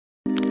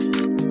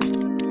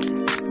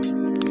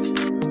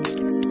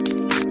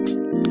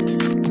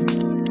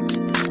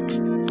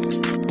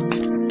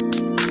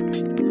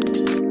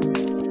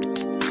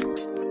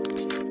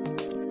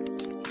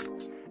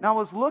Now, I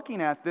was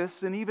looking at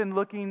this and even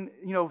looking,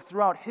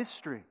 throughout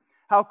history,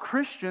 how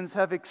Christians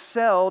have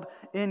excelled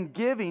in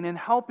giving and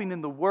helping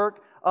in the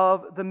work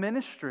of the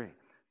ministry.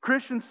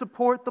 Christians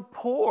support the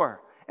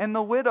poor and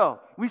the widow.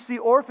 We see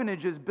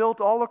orphanages built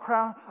all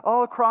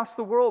across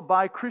the world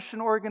by Christian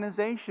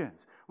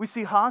organizations. We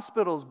see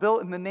hospitals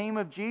built in the name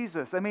of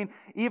Jesus. I mean,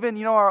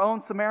 even, our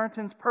own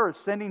Samaritan's Purse,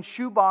 sending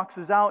shoe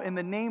boxes out in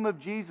the name of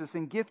Jesus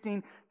and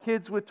gifting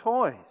kids with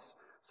toys.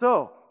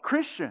 So,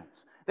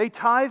 Christians, they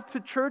tithe to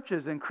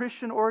churches and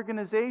Christian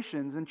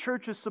organizations, and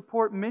churches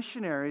support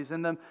missionaries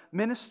and the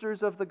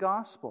ministers of the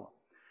gospel.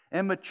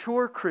 And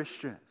mature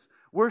Christians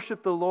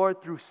worship the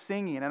Lord through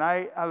singing. And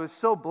I was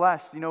so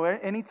blessed.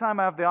 Anytime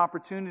I have the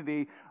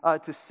opportunity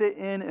to sit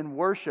in and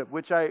worship,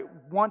 which I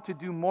want to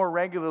do more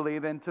regularly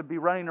than to be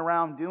running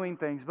around doing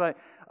things, but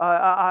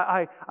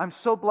I'm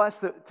so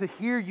blessed to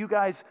hear you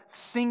guys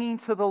singing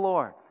to the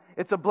Lord.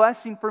 It's a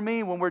blessing for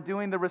me when we're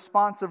doing the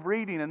responsive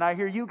reading and I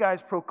hear you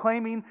guys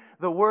proclaiming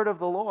the word of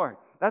the Lord.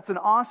 That's an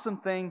awesome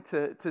thing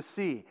to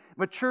see.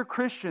 Mature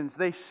Christians,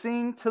 they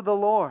sing to the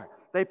Lord.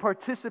 They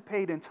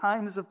participate in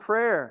times of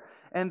prayer,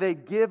 and they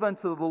give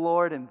unto the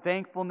Lord in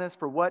thankfulness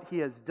for what He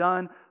has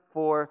done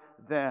for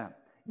them.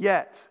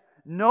 Yet,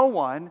 no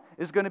one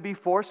is going to be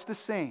forced to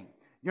sing.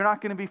 You're not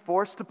going to be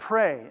forced to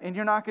pray, and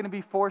you're not going to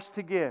be forced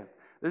to give.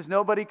 There's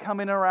nobody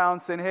coming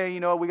around saying, hey,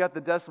 we got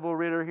the decibel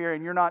reader here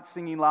and you're not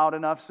singing loud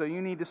enough, so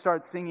you need to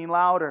start singing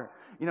louder.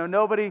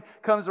 Nobody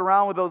comes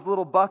around with those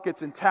little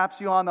buckets and taps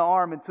you on the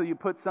arm until you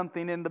put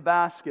something in the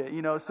basket,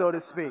 so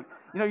to speak.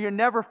 You're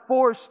never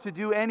forced to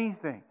do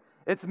anything.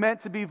 It's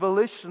meant to be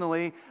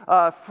volitionally,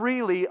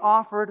 freely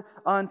offered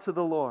unto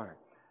the Lord.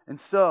 And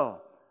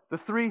so, the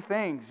three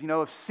things,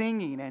 of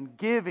singing and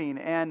giving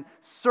and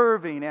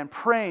serving and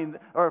praying,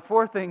 or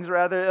four things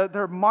rather,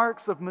 they're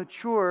marks of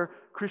mature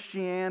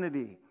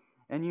Christianity.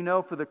 And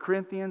for the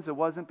Corinthians, it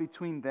wasn't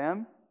between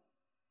them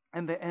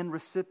and the end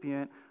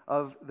recipient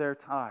of their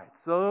tithe.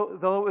 So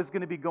though it was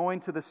going to be going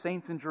to the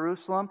saints in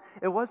Jerusalem,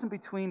 it wasn't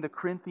between the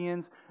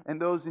Corinthians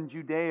and those in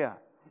Judea.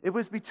 It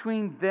was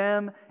between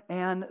them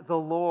and the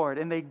Lord.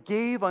 And they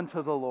gave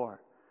unto the Lord.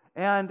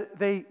 And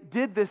they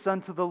did this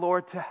unto the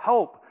Lord to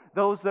help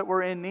those that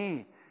were in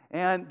need.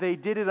 And they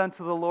did it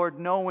unto the Lord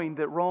knowing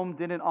that Rome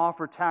didn't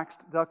offer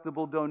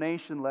tax-deductible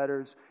donation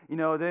letters. They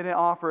didn't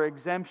offer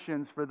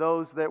exemptions for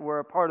those that were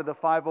a part of the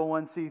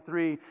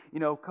 501c3,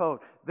 code.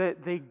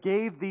 That they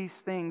gave these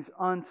things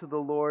unto the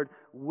Lord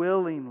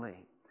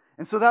willingly.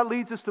 And so that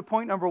leads us to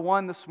point number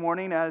 1 this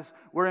morning as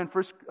we're in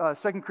 2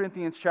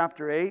 Corinthians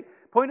chapter 8.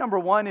 Point number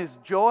 1 is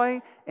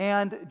joy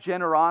and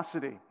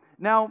generosity.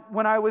 Now,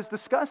 when I was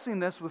discussing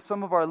this with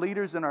some of our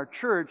leaders in our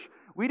church,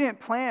 we didn't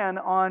plan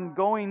on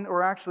going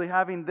or actually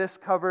having this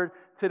covered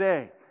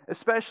today,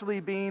 especially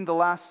being the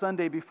last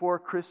Sunday before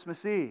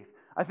Christmas Eve.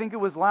 I think it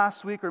was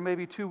last week or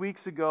maybe 2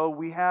 weeks ago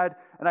we had,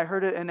 and I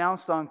heard it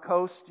announced on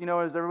Coast,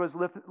 as everyone was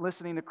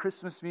listening to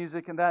Christmas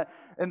music and that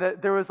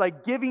there was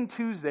like Giving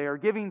Tuesday or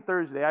Giving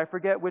Thursday, I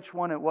forget which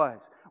one it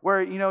was,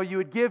 where, you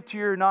would give to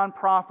your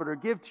nonprofit or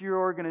give to your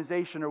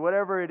organization or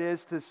whatever it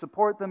is to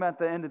support them at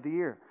the end of the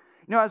year.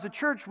 As a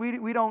church,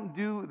 we don't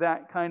do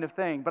that kind of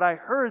thing, but I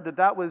heard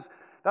that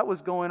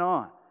was going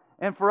on.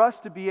 And for us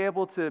to be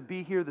able to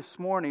be here this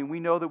morning, we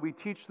know that we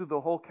teach through the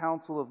whole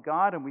counsel of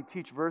God, and we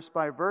teach verse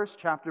by verse,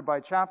 chapter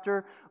by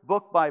chapter,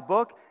 book by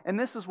book, and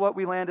this is what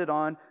we landed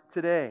on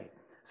today.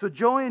 So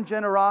joy and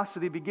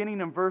generosity,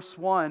 beginning in verse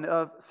 1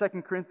 of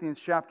 2 Corinthians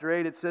chapter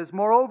 8, it says,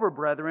 "Moreover,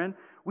 brethren,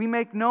 we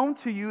make known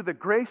to you the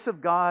grace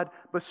of God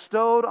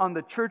bestowed on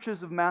the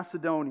churches of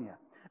Macedonia,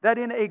 that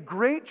in a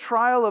great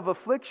trial of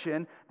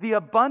affliction, the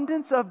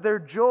abundance of their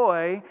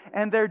joy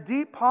and their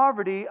deep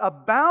poverty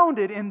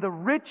abounded in the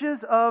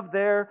riches of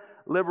their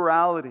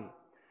liberality."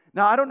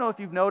 Now, I don't know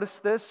if you've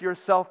noticed this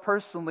yourself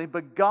personally,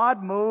 but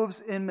God moves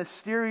in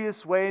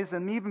mysterious ways,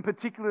 and even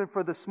particularly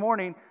for this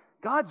morning,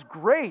 God's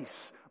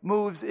grace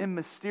moves in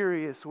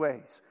mysterious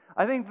ways.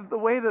 I think that the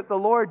way that the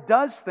Lord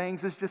does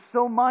things is just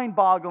so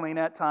mind-boggling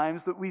at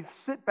times that we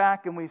sit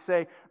back and we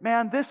say,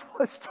 man, this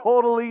was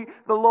totally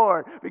the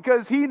Lord,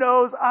 because He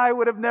knows I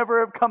would have never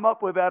have come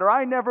up with that, or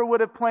I never would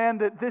have planned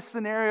that this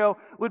scenario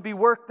would be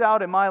worked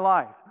out in my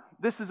life.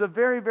 This is a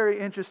very, very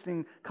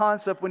interesting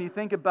concept when you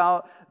think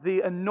about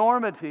the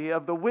enormity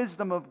of the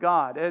wisdom of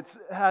God. It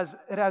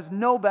has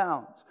no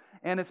bounds,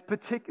 and it's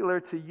particular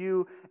to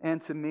you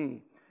and to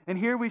me. And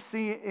here we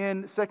see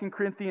in 2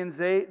 Corinthians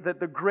 8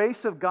 that the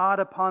grace of God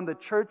upon the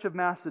church of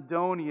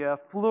Macedonia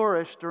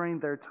flourished during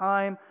their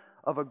time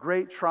of a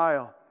great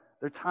trial,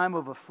 their time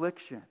of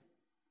affliction.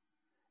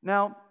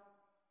 Now,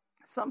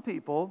 some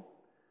people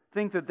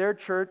think that their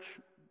church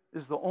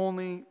is the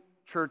only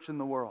church in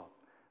the world.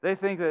 They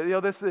think that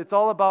it's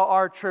all about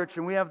our church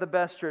and we have the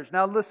best church.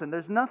 Now listen,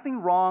 there's nothing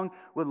wrong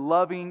with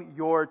loving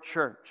your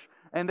church.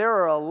 And there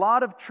are a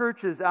lot of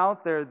churches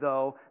out there,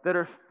 though, that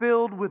are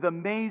filled with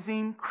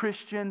amazing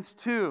Christians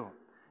too.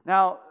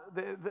 Now,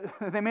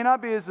 they may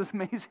not be as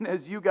amazing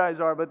as you guys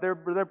are, but they're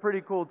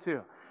pretty cool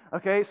too.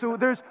 Okay, so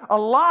there's a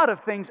lot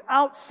of things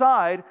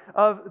outside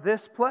of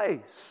this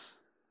place.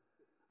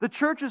 The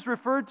churches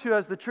referred to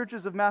as the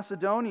churches of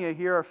Macedonia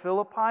here are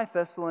Philippi,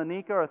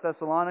 Thessalonica, or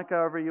Thessalonica,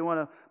 however you want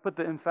to put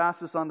the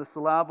emphasis on the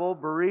syllable,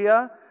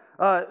 Berea.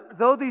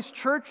 Though these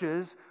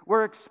churches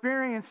were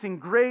experiencing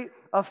great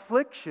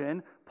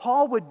affliction,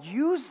 Paul would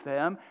use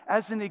them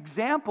as an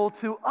example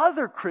to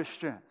other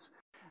Christians,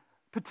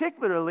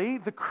 particularly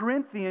the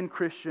Corinthian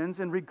Christians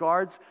in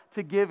regards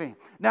to giving.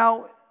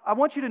 Now, I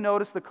want you to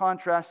notice the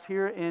contrast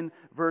here in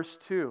verse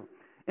 2.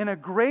 In a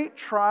great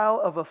trial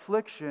of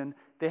affliction,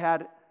 they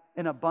had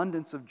an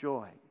abundance of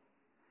joy.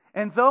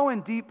 And though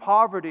in deep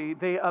poverty,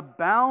 they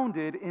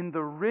abounded in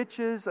the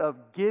riches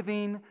of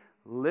giving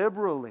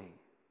liberally.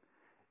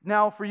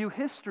 Now, for you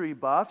history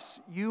buffs,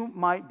 you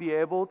might be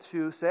able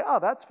to say, oh,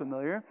 that's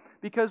familiar,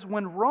 because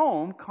when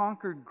Rome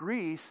conquered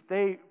Greece,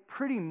 they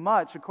pretty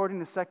much, according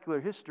to secular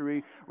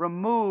history,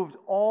 removed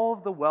all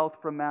of the wealth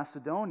from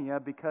Macedonia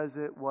because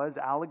it was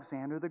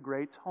Alexander the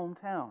Great's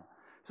hometown.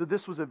 So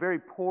this was a very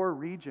poor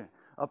region,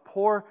 a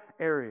poor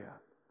area.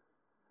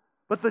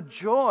 But the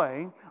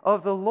joy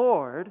of the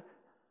Lord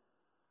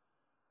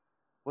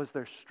was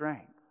their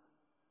strength.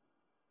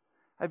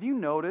 Have you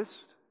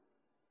noticed,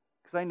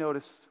 because I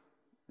noticed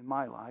in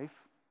my life,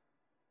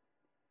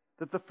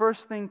 that the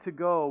first thing to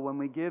go when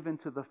we give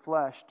into the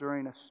flesh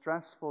during a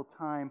stressful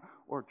time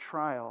or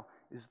trial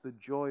is the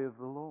joy of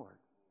the Lord.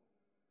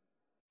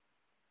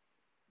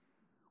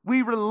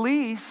 We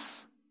release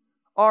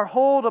our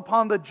hold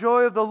upon the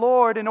joy of the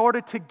Lord in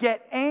order to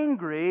get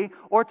angry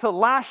or to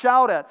lash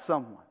out at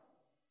someone.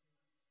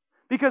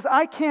 Because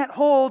I can't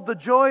hold the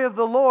joy of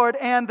the Lord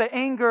and the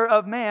anger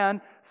of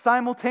man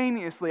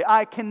simultaneously.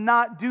 I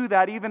cannot do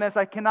that, even as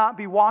I cannot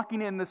be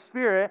walking in the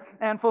Spirit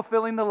and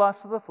fulfilling the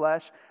lust of the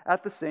flesh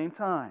at the same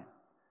time.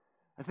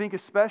 I think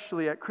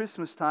especially at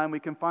Christmas time, we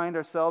can find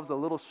ourselves a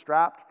little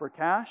strapped for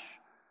cash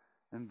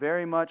and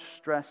very much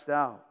stressed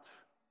out.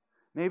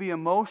 Maybe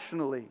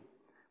emotionally,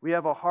 we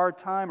have a hard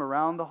time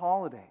around the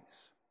holidays.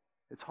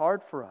 It's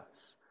hard for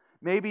us.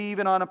 Maybe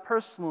even on a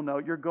personal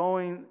note, you're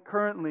going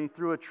currently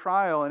through a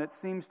trial and it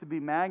seems to be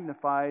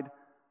magnified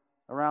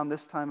around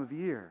this time of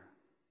year.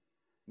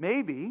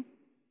 Maybe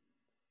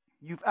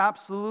you've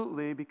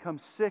absolutely become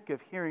sick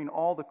of hearing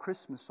all the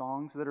Christmas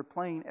songs that are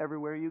playing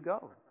everywhere you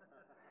go.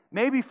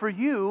 Maybe for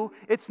you,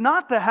 it's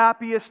not the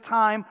happiest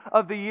time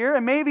of the year,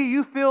 and maybe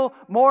you feel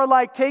more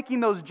like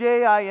taking those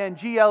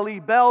jingle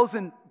bells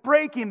and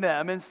breaking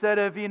them instead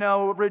of,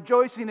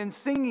 rejoicing and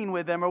singing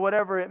with them or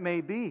whatever it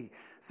may be.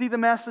 See, the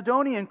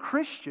Macedonian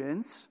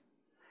Christians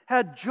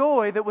had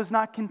joy that was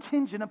not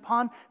contingent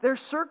upon their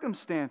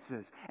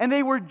circumstances. And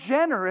they were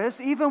generous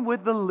even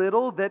with the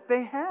little that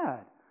they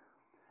had.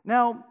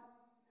 Now,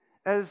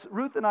 as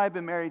Ruth and I have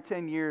been married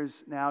 10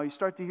 years now, you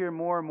start to hear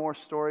more and more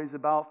stories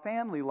about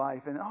family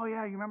life. And, oh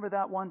yeah, you remember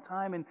that one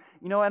time? And,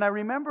 and I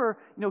remember,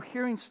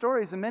 hearing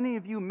stories. And many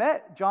of you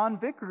met John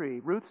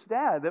Vickery, Ruth's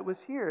dad, that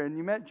was here. And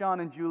you met John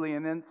and Julie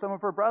and then some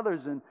of her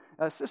brothers and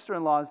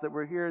sister-in-laws that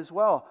were here as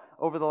well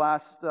over the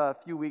last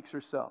few weeks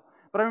or so.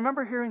 But I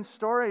remember hearing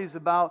stories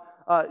about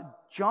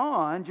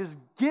John just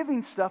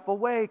giving stuff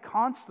away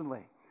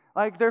constantly.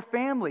 Like their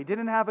family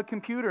didn't have a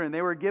computer and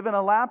they were given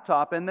a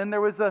laptop, and then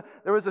there was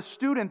a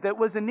student that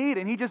was in need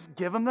and he just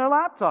gave them their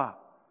laptop.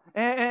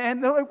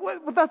 And they're like,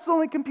 what? But that's the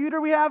only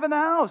computer we have in the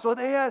house. Well,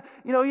 they had,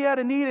 he had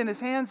a need and his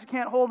hands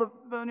can't hold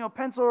a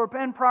pencil or a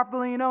pen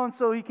properly, and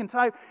so he can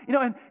type,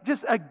 and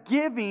just a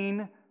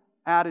giving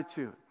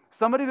attitude.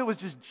 Somebody that was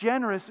just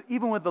generous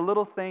even with the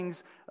little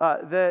things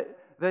that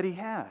he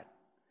had.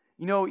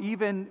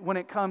 Even when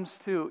it comes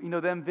to,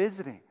 them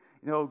visiting,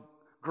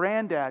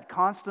 granddad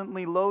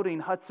constantly loading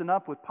Hudson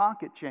up with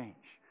pocket change.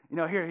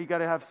 Here, you got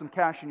to have some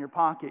cash in your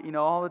pocket,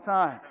 all the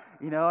time.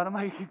 And I'm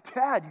like,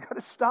 Dad, you got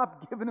to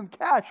stop giving him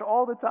cash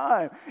all the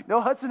time.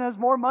 Hudson has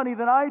more money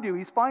than I do.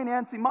 He's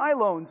financing my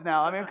loans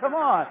now. I mean, come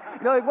on.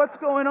 What's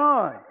going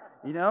on?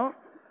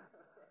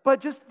 But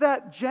just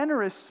that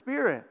generous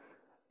spirit.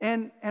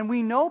 And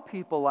we know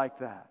people like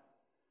that.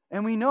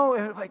 And we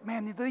know,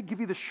 man, they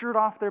give you the shirt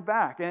off their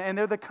back. And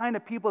they're the kind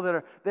of people that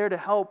are there to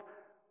help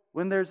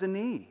when there's a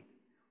need.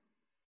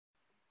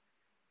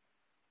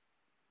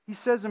 He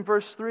says in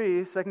verse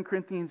 3, 2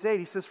 Corinthians 8,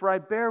 he says, "For I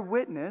bear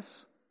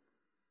witness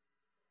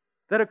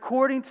that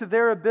according to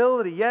their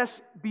ability,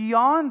 yes,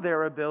 beyond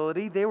their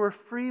ability, they were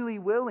freely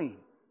willing,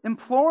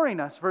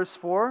 imploring us," verse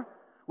 4,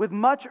 "with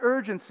much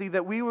urgency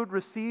that we would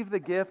receive the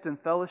gift and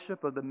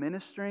fellowship of the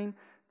ministering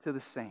to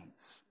the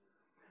saints."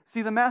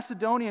 See, the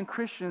Macedonian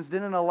Christians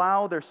didn't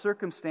allow their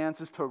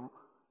circumstances to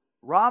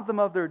rob them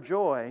of their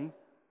joy,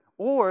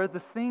 or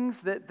the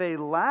things that they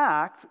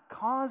lacked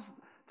cause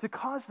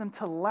them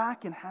to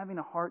lack in having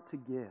a heart to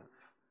give.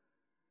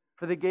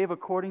 For they gave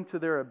according to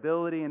their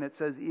ability, and it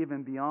says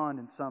even beyond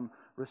in some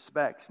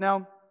respects.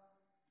 Now,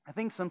 I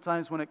think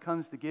sometimes when it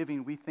comes to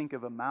giving, we think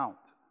of amount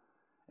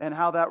and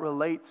how that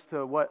relates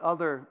to what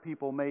other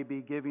people may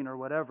be giving or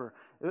whatever.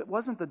 It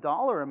wasn't the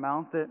dollar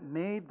amount that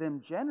made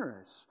them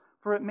generous.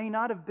 for it may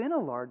not have been a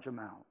large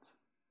amount.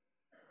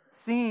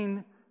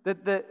 Seeing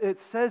that it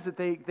says that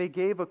they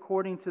gave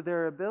according to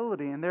their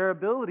ability, and their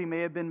ability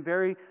may have been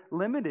very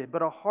limited,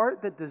 but a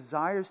heart that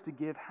desires to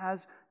give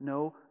has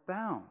no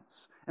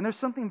bounds. And there's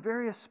something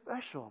very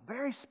special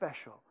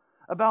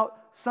about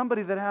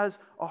somebody that has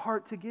a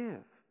heart to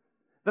give.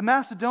 The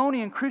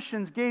Macedonian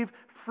Christians gave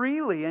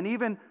freely and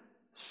even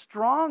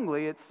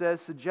strongly, it says,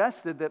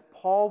 suggested that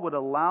Paul would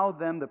allow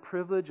them the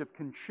privilege of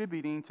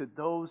contributing to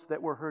those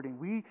that were hurting.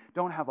 We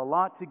don't have a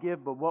lot to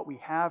give, but what we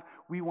have,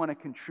 we want to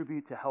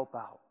contribute to help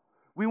out.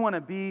 We want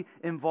to be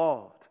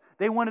involved.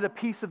 They wanted a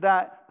piece of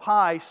that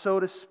pie, so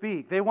to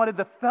speak. They wanted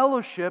the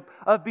fellowship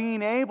of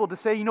being able to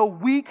say,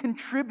 we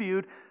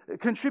contributed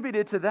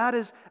to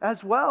that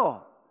as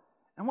well.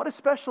 And what a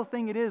special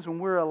thing it is when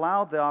we're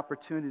allowed the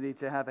opportunity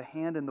to have a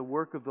hand in the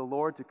work of the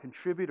Lord, to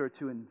contribute or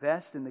to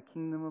invest in the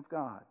kingdom of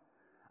God.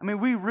 I mean,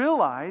 we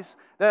realize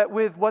that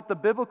with what the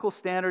biblical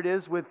standard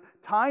is with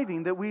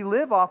tithing, that we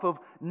live off of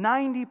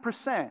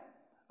 90%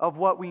 of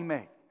what we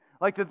make.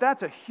 Like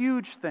that's a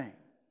huge thing.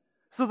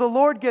 So the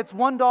Lord gets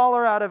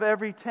 $1 out of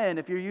every 10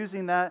 if you're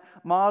using that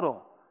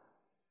model.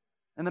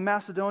 And the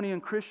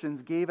Macedonian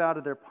Christians gave out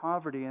of their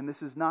poverty, and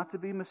this is not to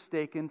be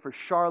mistaken for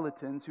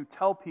charlatans who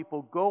tell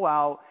people, go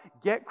out,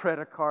 get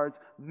credit cards,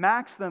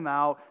 max them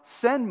out,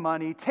 send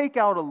money, take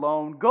out a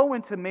loan, go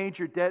into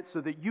major debt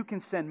so that you can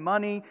send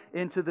money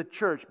into the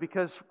church,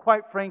 because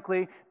quite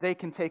frankly, they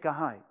can take a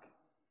hike.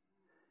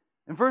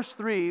 In verse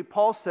 3,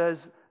 Paul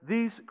says,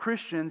 these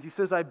Christians, he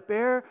says, I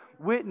bear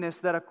witness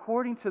that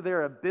according to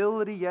their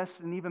ability, yes,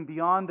 and even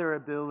beyond their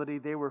ability,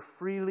 they were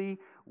freely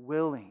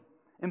willing,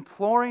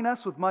 imploring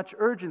us with much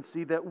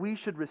urgency that we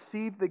should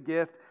receive the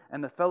gift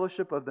and the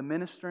fellowship of the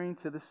ministering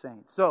to the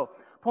saints. So,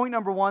 point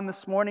number 1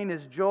 this morning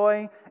is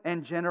joy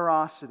and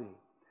generosity,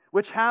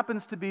 which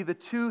happens to be the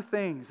two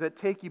things that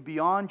take you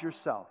beyond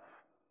yourself,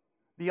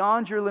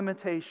 beyond your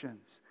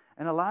limitations,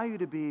 and allow you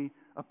to be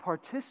a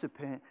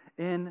participant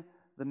in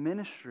the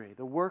ministry,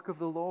 the work of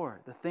the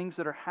Lord, the things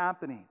that are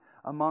happening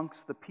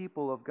amongst the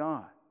people of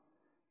God.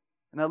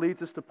 And that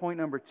leads us to point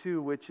number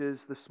 2, which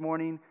is this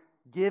morning,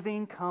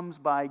 giving comes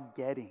by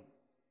getting.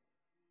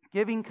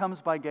 Giving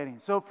comes by getting.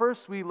 So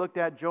first we looked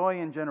at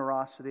joy and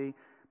generosity.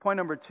 Point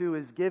number 2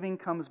 is giving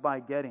comes by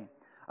getting.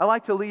 I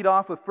like to lead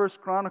off with 1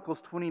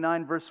 Chronicles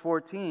 29, verse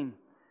 14.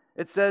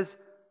 It says,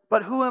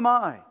 but who am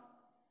I,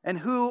 and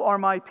who are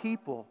my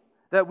people,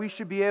 that we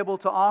should be able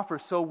to offer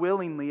so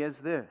willingly as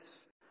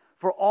this?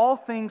 For all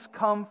things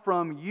come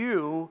from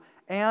you,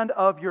 and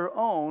of your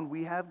own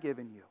we have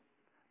given you.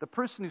 The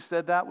person who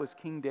said that was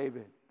King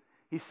David.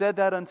 He said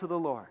that unto the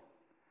Lord.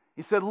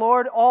 He said,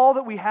 Lord, all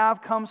that we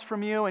have comes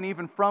from you, and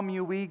even from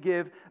you we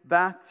give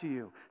back to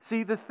you.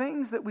 See, the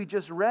things that we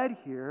just read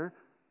here,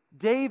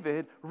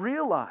 David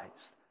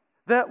realized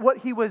that what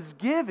he was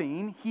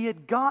giving, he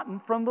had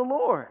gotten from the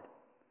Lord.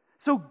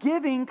 So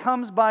giving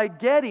comes by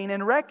getting,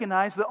 and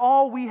recognize that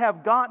all we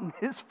have gotten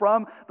is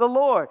from the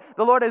Lord.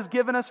 The Lord has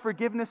given us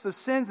forgiveness of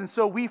sins, and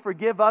so we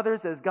forgive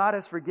others as God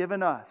has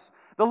forgiven us.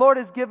 The Lord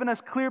has given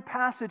us clear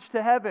passage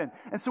to heaven,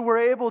 and so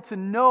we're able to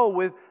know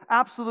with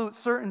absolute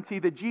certainty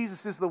that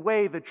Jesus is the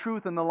way, the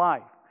truth, and the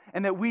life,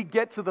 and that we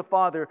get to the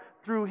Father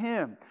through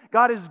Him.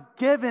 God has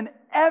given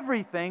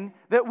everything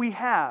that we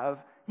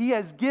have. He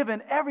has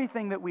given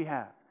everything that we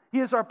have. He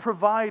is our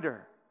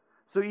provider.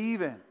 So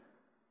even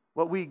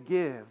what we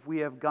give, we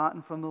have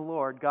gotten from the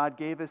Lord. God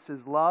gave us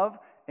His love,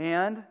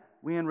 and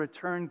we in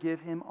return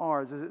give Him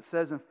ours. As it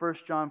says in 1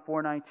 John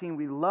 4:19,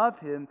 we love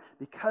Him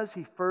because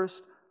He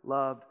first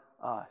loved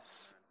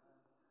us.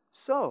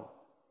 So,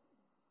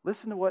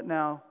 listen to what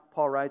now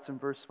Paul writes in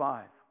verse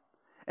 5.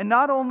 And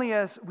not only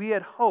as we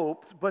had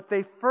hoped, but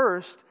they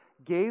first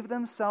gave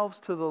themselves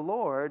to the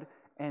Lord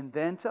and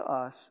then to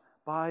us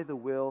by the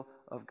will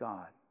of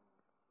God.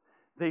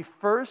 They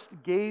first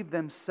gave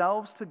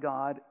themselves to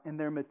God, and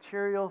their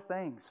material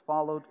things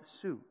followed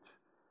suit.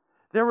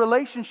 Their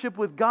relationship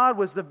with God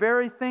was the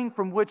very thing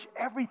from which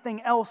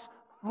everything else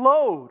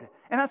flowed.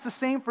 And that's the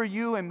same for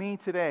you and me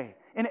today,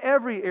 in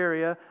every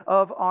area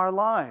of our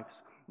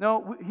lives.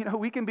 No,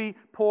 we can be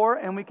poor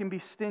and we can be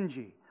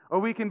stingy, or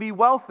we can be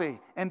wealthy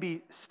and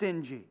be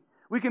stingy.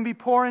 We can be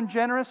poor and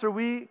generous, or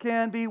we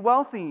can be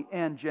wealthy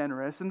and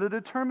generous. And the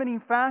determining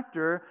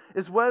factor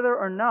is whether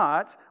or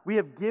not we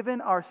have given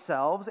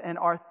ourselves and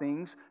our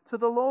things to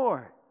the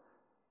Lord.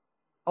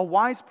 A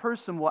wise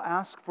person will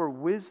ask for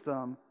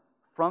wisdom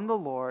from the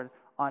Lord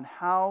on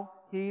how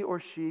he or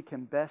she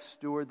can best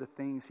steward the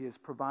things He has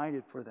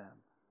provided for them.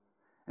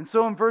 And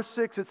so in verse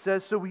 6 it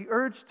says, so we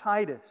urge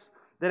Titus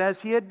that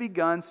as he had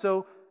begun,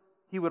 so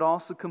he would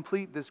also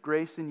complete this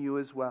grace in you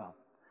as well.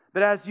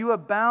 But as you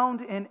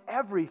abound in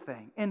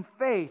everything, in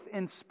faith,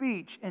 in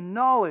speech, in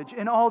knowledge,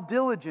 in all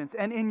diligence,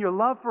 and in your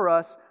love for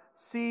us,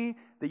 see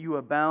that you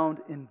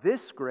abound in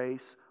this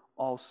grace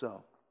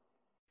also.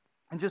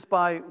 And just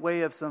by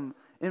way of some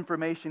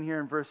information here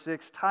in verse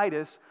 6,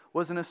 Titus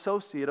was an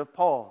associate of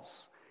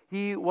Paul's.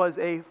 He was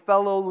a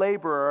fellow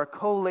laborer, a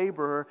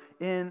co-laborer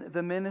in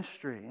the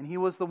ministry. And he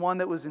was the one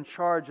that was in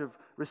charge of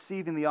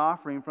receiving the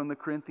offering from the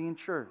Corinthian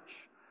church.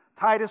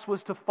 Titus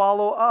was to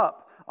follow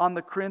up on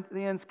the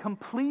Corinthians'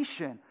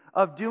 completion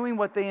of doing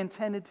what they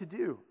intended to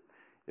do.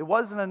 It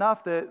wasn't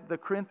enough that the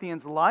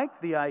Corinthians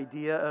liked the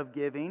idea of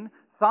giving,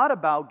 thought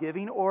about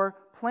giving, or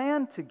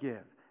planned to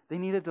give. They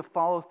needed to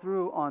follow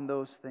through on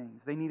those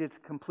things. They needed to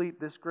complete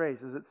this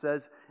grace, as it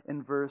says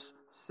in verse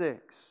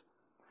 6.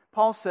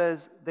 Paul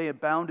says they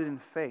abounded in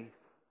faith,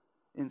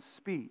 in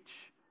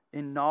speech,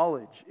 in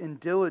knowledge, in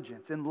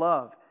diligence, in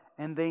love,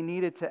 and they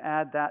needed to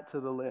add that to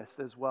the list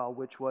as well,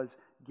 which was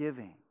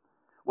giving.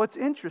 What's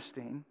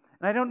interesting,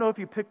 and I don't know if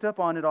you picked up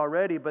on it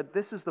already, but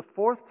this is the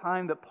fourth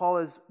time that Paul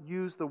has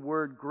used the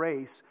word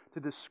grace to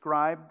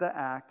describe the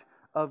act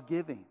of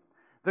giving.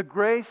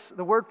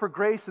 The word for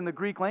grace in the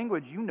Greek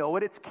language, you know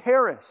it, it's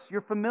charis.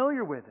 You're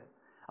familiar with it.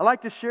 I'd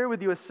like to share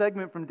with you a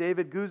segment from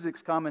David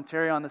Guzik's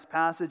commentary on this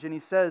passage, and he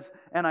says,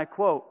 and I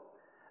quote,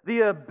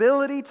 "The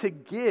ability to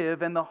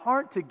give and the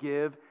heart to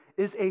give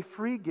is a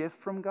free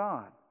gift from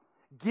God.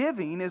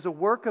 Giving is a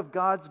work of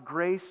God's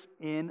grace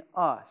in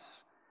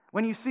us.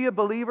 When you see a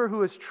believer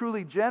who is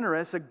truly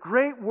generous, a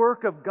great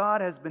work of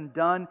God has been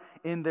done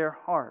in their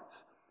heart.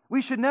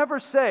 We should never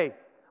say,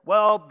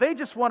 well, they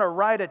just want to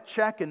write a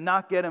check and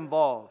not get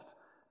involved.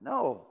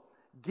 No,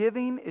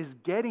 giving is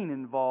getting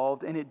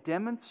involved, and it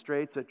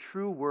demonstrates a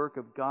true work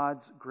of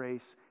God's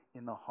grace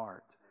in the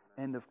heart."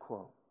 End of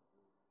quote.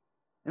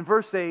 In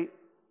verse 8,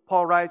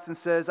 Paul writes and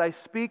says, "I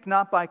speak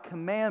not by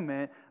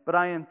commandment, but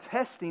I am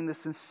testing the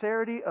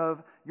sincerity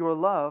of your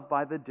love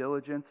by the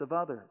diligence of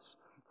others.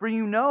 For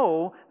you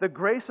know the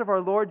grace of our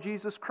Lord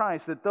Jesus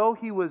Christ, that though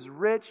He was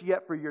rich,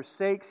 yet for your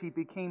sakes He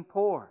became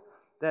poor,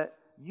 that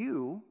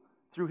you,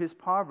 through His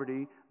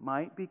poverty,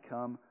 might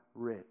become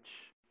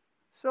rich."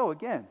 So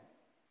again,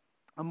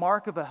 a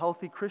mark of a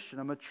healthy Christian,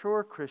 a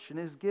mature Christian,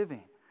 is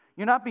giving.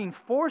 You're not being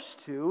forced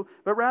to,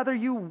 but rather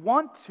you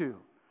want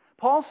to.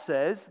 Paul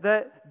says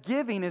that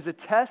giving is a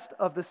test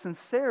of the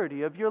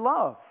sincerity of your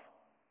love.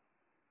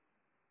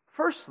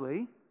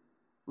 Firstly,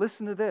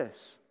 listen to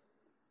this.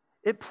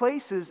 It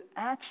places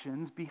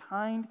actions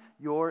behind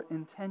your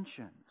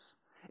intentions.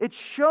 It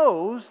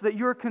shows that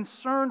you're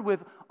concerned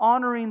with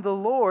honoring the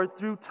Lord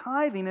through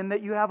tithing and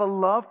that you have a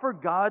love for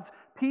God's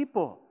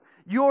people.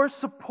 You're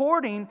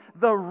supporting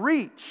the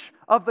reach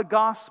of the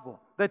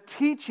gospel, the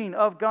teaching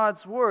of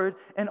God's word,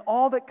 and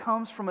all that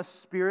comes from a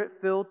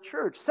Spirit-filled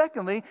church.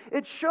 Secondly,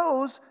 it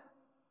shows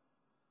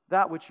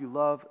that which you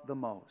love the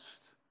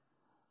most.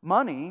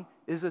 Money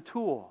is a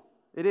tool.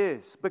 It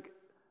is.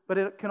 But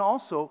it can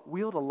also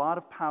wield a lot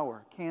of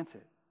power, can't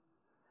it?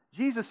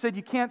 Jesus said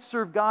you can't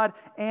serve God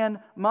and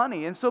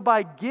money. And so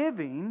by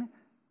giving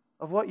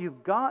of what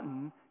you've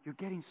gotten, you're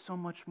getting so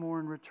much more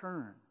in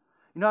return.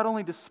 You're not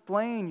only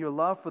displaying your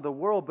love for the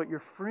world, but you're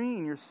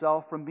freeing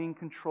yourself from being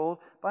controlled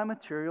by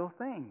material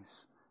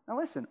things. Now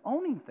listen,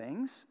 owning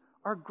things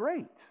are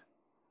great.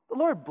 The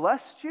Lord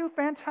blessed you,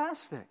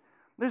 fantastic.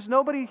 There's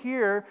nobody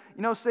here,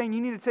 saying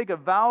you need to take a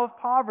vow of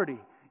poverty.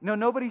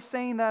 Nobody's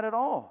saying that at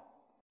all.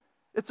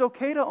 It's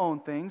okay to own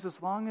things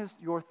as long as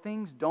your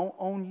things don't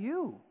own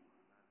you.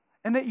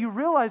 And that you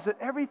realize that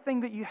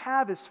everything that you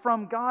have is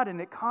from God, and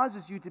it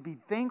causes you to be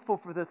thankful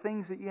for the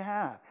things that you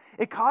have.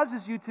 It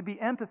causes you to be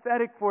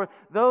empathetic for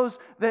those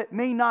that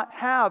may not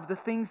have the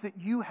things that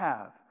you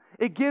have.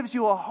 It gives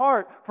you a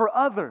heart for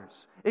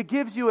others. It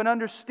gives you an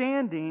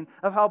understanding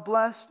of how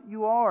blessed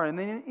you are. And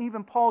then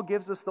even Paul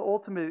gives us the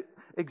ultimate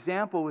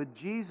example with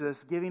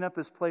Jesus giving up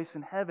His place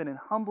in heaven and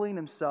humbling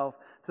Himself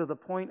to the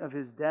point of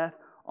His death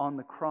on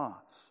the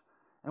cross.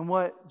 And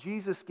what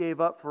Jesus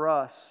gave up for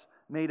us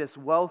made us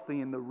wealthy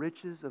in the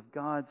riches of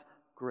God's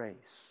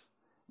grace.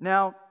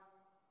 Now,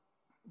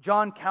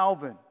 John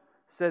Calvin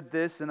said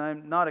this, and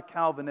I'm not a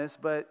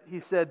Calvinist, but he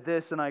said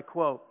this, and I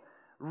quote,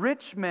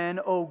 "Rich men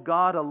owe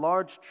God a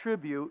large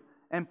tribute,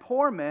 and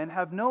poor men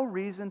have no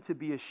reason to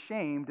be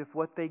ashamed if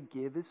what they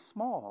give is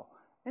small."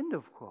 End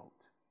of quote.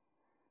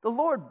 The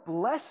Lord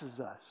blesses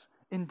us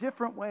in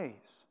different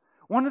ways.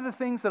 One of the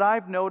things that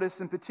I've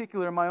noticed in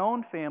particular in my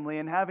own family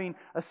and having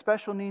a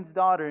special needs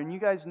daughter, and you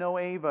guys know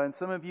Ava, and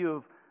some of you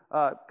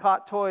have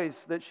caught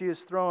toys that she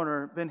has thrown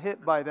or been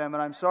hit by them,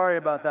 and I'm sorry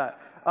about that.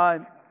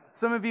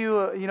 Some of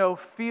you,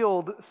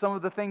 field some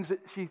of the things that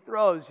she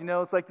throws.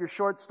 It's like your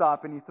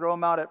shortstop and you throw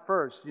them out at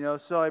first,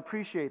 so I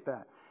appreciate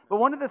that. But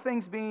one of the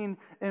things being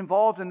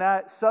involved in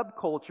that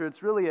subculture,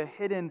 it's really a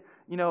hidden,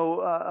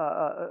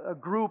 a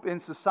group in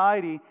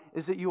society,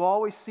 is that you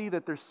always see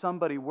that there's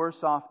somebody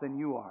worse off than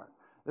you are.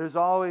 There's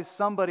always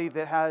somebody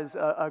that has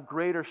a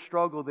greater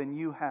struggle than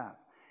you have.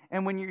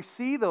 And when you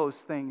see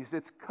those things,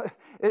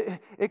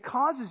 it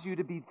causes you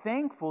to be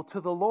thankful to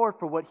the Lord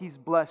for what He's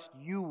blessed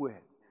you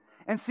with.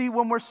 And see,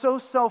 when we're so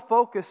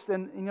self-focused,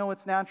 and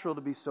it's natural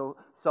to be so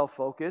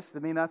self-focused. I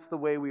mean, that's the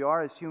way we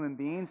are as human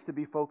beings, to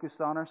be focused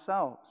on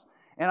ourselves.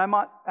 And I'm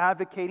not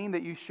advocating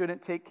that you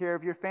shouldn't take care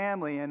of your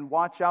family and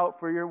watch out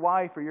for your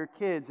wife or your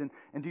kids and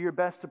do your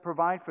best to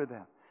provide for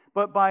them.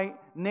 But by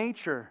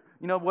nature,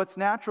 what's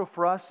natural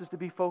for us is to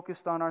be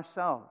focused on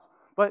ourselves.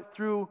 But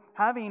through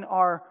having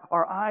our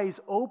eyes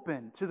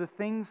open to the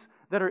things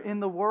that are in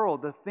the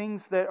world, the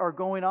things that are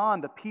going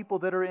on, the people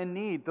that are in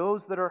need,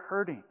 those that are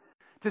hurting,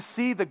 to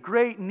see the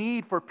great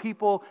need for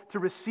people to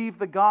receive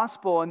the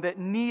gospel and that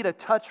need a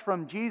touch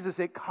from Jesus,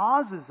 it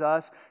causes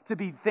us to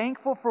be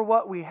thankful for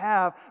what we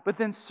have, but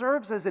then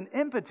serves as an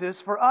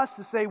impetus for us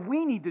to say,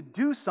 we need to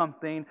do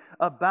something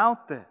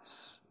about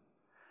this.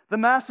 The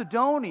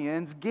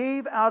Macedonians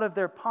gave out of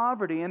their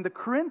poverty, and the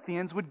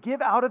Corinthians would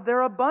give out of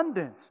their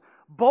abundance.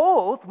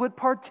 Both would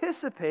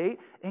participate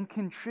in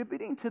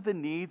contributing to the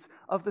needs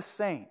of the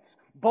saints.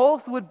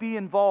 Both would be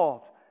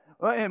involved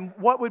in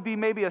what would be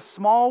maybe a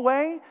small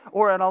way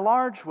or in a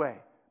large way.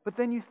 But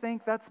then you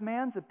think that's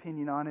man's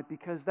opinion on it,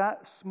 because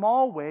that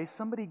small way,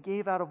 somebody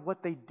gave out of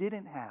what they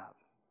didn't have.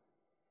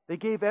 They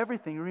gave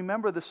everything. You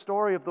remember the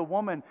story of the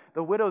woman,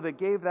 the widow that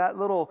gave that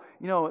little,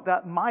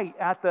 that mite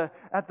at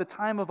the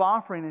time of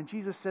offering. And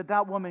Jesus said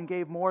that woman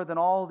gave more than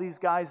all these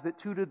guys that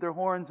tooted their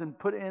horns and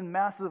put in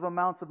massive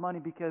amounts of money,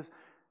 because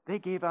they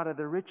gave out of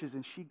their riches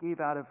and she gave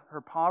out of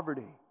her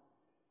poverty.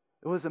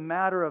 It was a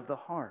matter of the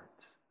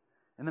heart.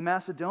 And the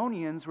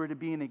Macedonians were to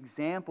be an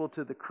example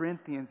to the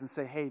Corinthians and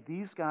say, hey,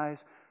 these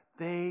guys,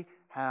 they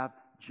have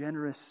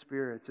generous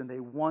spirits and they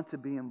want to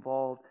be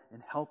involved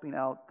in helping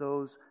out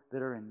those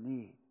that are in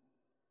need.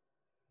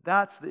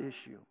 That's the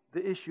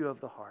issue of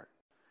the heart.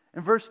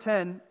 In verse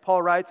 10,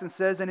 Paul writes and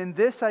says, and in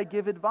this I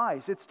give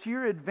advice. It's to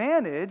your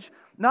advantage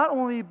not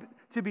only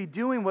to be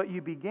doing what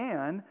you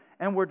began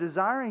and were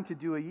desiring to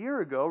do a year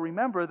ago.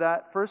 Remember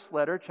that first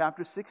letter,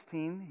 chapter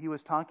 16, he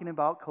was talking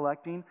about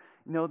collecting,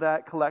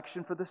 that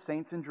collection for the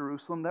saints in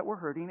Jerusalem that were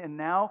hurting. And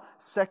now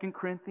 2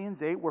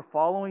 Corinthians 8, we're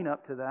following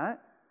up to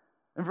that.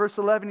 In verse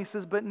 11, he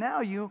says, but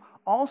now you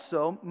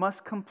also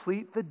must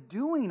complete the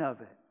doing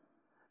of it.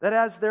 That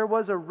as there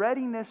was a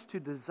readiness to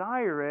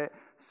desire it,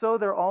 so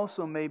there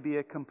also may be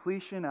a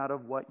completion out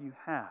of what you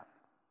have.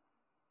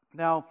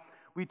 Now,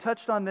 we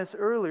touched on this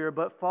earlier,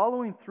 but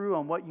following through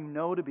on what you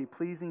know to be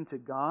pleasing to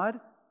God,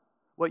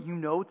 what you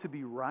know to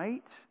be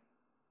right,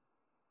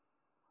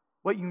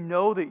 what you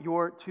know that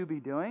you're to be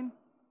doing,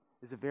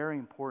 is a very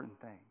important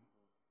thing.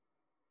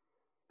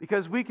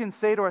 Because we can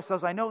say to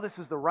ourselves, I know this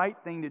is the right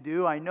thing to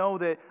do. I know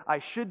that I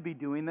should be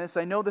doing this.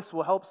 I know this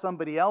will help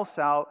somebody else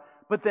out.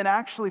 But then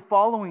actually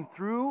following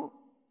through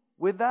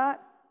with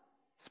that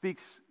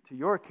speaks to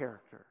your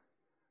character,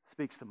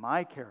 speaks to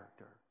my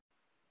character.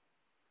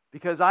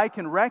 Because I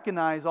can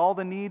recognize all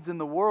the needs in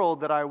the world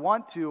that I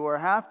want to or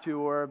have to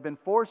or have been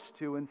forced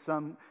to in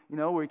some,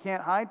 where you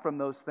can't hide from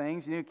those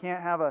things. You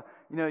can't have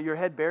your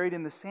head buried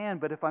in the sand.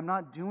 But if I'm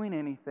not doing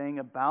anything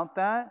about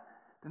that,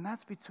 then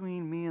that's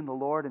between me and the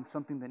Lord and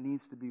something that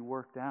needs to be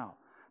worked out.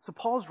 So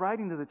Paul's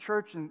writing to the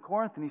church in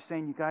Corinth and he's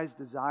saying, you guys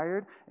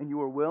desired and you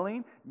were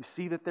willing. You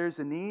see that there's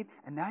a need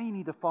and now you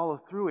need to follow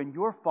through. And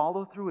your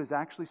follow through is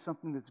actually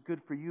something that's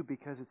good for you,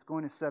 because it's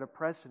going to set a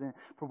precedent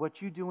for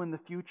what you do in the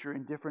future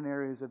in different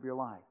areas of your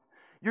life.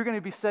 You're going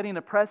to be setting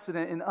a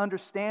precedent in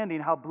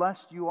understanding how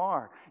blessed you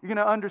are. You're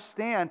going to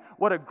understand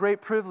what a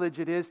great privilege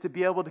it is to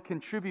be able to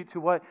contribute to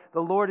what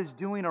the Lord is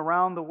doing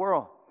around the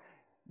world.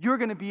 You're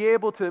going to be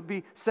able to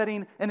be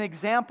setting an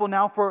example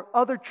now for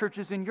other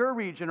churches in your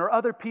region or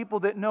other people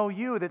that know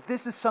you, that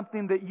this is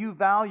something that you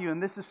value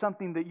and this is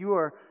something that you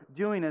are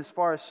doing as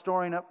far as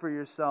storing up for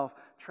yourself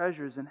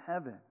treasures in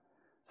heaven.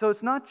 So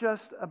it's not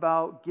just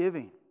about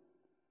giving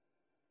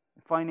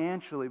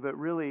financially, but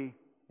really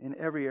in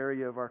every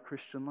area of our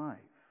Christian life.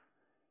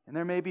 And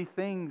there may be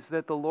things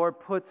that the Lord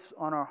puts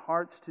on our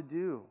hearts to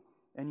do,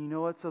 and you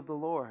know it's of the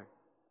Lord.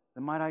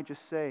 Then might I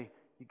just say,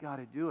 you got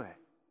to do it.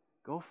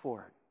 Go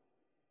for it.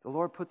 The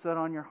Lord puts that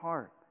on your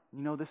heart. You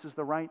know this is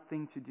the right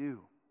thing to do.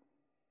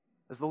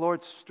 As the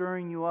Lord's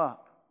stirring you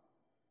up,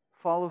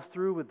 follow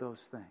through with those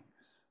things.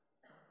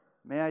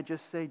 May I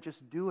just say,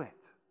 just do it.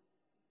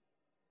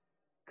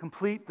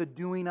 Complete the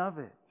doing of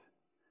it.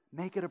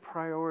 Make it a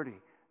priority.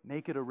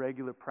 Make it a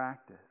regular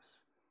practice.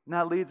 And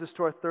that leads us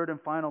to our third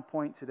and final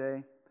point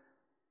today,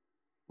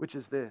 which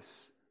is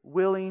this: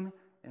 willing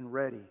and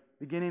ready.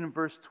 Beginning in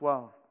verse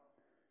 12.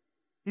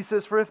 He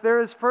says, for if there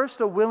is first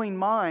a willing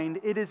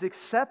mind, it is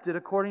accepted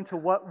according to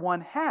what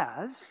one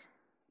has,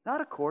 not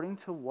according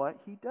to what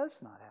he does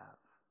not have.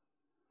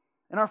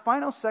 In our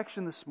final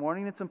section this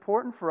morning, it's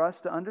important for us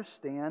to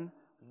understand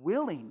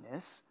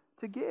willingness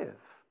to give.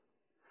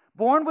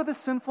 Born with a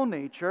sinful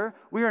nature,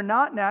 we are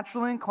not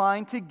naturally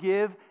inclined to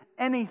give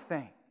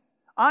anything.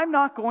 I'm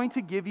not going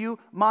to give you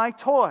my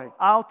toy.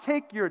 I'll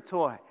take your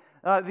toy.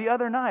 The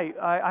other night,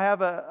 I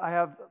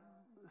have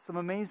some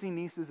amazing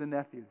nieces and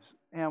nephews.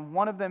 And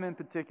one of them in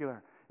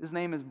particular, his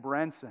name is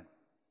Brenson.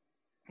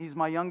 He's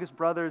my youngest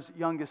brother's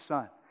youngest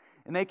son.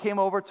 And they came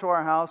over to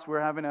our house. We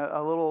were having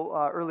a little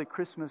early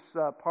Christmas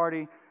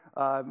party.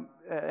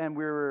 And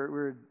we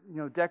were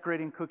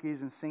decorating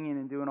cookies and singing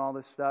and doing all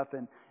this stuff.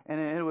 And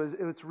it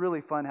was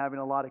really fun having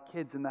a lot of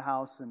kids in the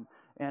house.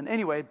 And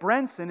anyway,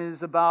 Brenson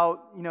is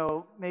about,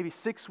 maybe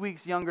 6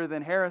 weeks younger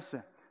than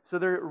Harrison. So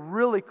they're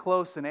really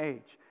close in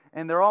age.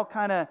 And they're all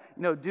kind of,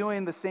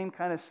 doing the same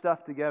kind of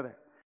stuff together.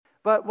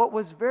 But what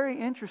was very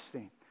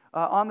interesting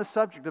on the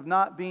subject of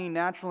not being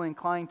naturally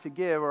inclined to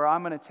give, or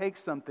I'm going to take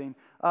something,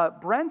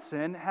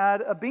 Brenson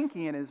had a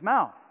binky in his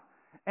mouth.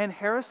 And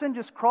Harrison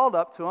just crawled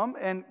up to him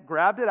and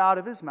grabbed it out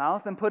of his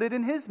mouth and put it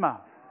in his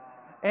mouth.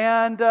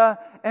 And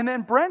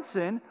then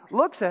Brenson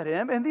looks at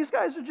him, and these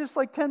guys are just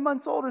like 10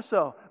 months old or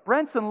so.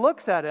 Brenson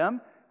looks at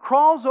him,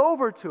 crawls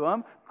over to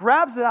him,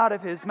 grabs it out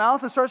of his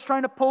mouth, and starts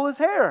trying to pull his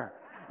hair.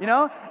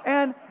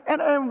 And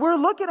we're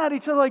looking at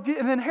each other like,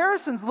 and then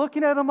Harrison's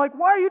looking at him like,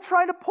 why are you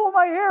trying to pull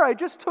my hair? I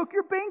just took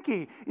your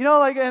binky.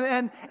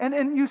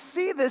 And you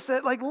see this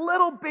at like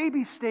little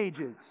baby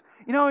stages,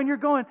 and you're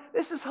going,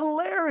 this is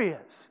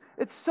hilarious.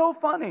 It's so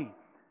funny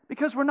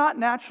because we're not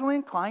naturally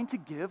inclined to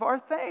give our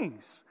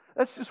things.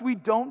 That's just, we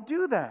don't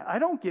do that. I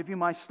don't give you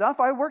my stuff.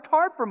 I worked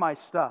hard for my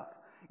stuff.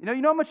 You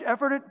know how much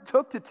effort it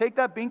took to take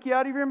that binky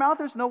out of your mouth?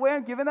 There's no way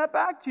I'm giving that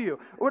back to you,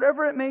 or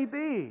whatever it may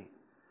be.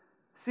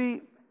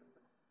 See,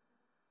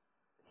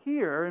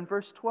 here in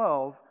verse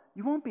 12,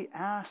 you won't be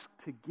asked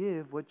to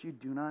give what you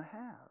do not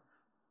have.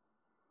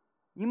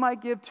 You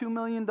might give $2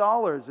 million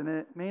and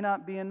it may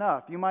not be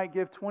enough. You might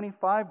give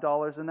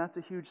 $25 and that's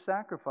a huge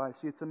sacrifice.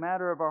 See, it's a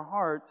matter of our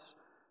hearts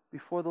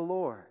before the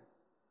Lord.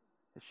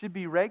 It should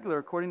be regular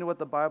according to what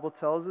the Bible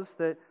tells us,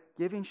 that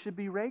giving should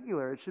be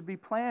regular. It should be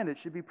planned. It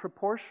should be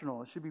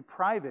proportional. It should be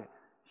private.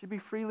 It should be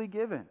freely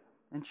given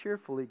and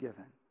cheerfully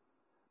given.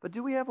 But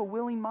do we have a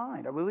willing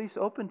mind? Are we at least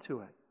open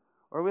to it?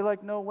 Or are we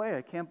like, no way,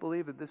 I can't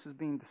believe that this is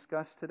being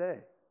discussed today?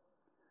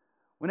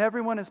 When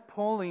everyone is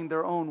pulling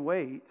their own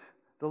weight,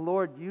 the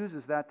Lord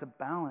uses that to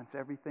balance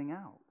everything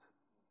out.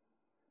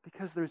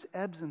 Because there's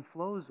ebbs and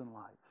flows in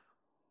life.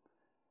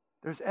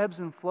 There's ebbs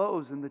and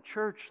flows in the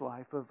church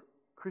life of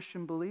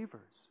Christian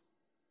believers.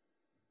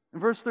 In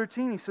verse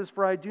 13, he says,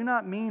 "For I do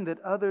not mean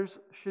that others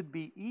should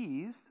be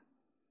eased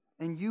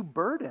and you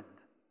burdened,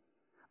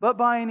 but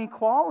by an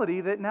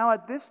equality that now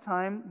at this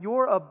time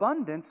your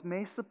abundance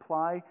may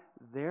supply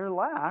their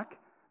lack,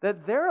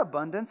 that their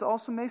abundance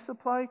also may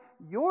supply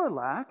your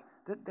lack,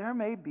 that there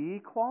may be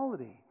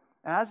equality.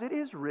 As it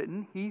is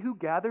written, he who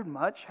gathered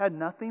much had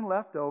nothing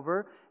left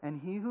over, and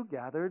he who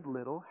gathered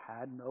little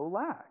had no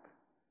lack."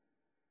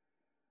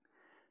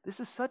 This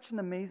is such an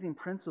amazing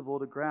principle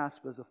to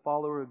grasp as a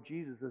follower of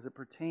Jesus as it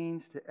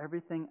pertains to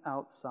everything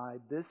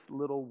outside this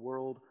little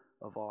world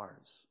of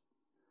ours.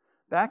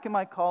 Back in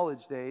my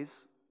college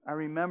days, I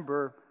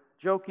remember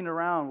joking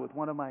around with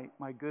one of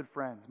my good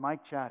friends,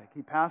 Mike Chaddock.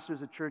 He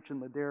pastors a church in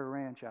Ladera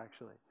Ranch,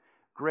 actually.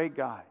 Great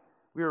guy.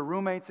 We were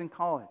roommates in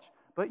college.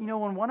 But,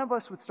 when one of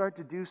us would start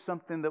to do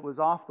something that was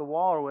off the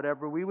wall or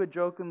whatever, we would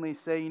jokingly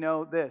say,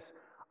 this,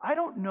 I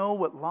don't know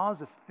what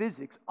laws of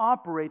physics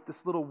operate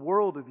this little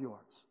world of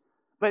yours.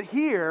 But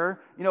here,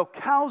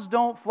 cows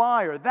don't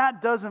fly, or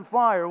that doesn't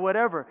fly, or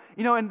whatever.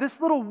 And this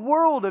little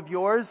world of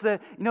yours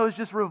that, is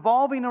just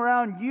revolving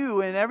around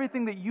you and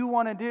everything that you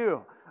want to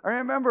do. I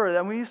remember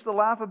that we used to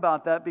laugh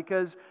about that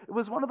because it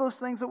was one of those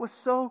things that was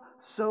so,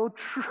 so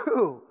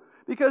true.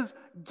 Because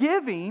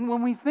giving,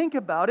 when we think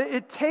about it,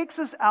 it takes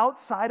us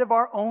outside of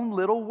our own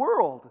little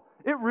world.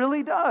 It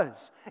really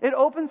does. It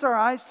opens our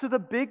eyes to the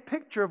big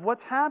picture of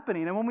what's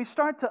happening. And when we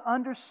start to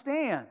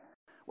understand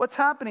what's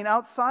happening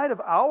outside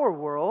of our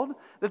world,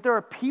 that there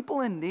are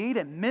people in need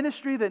and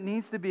ministry that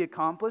needs to be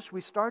accomplished,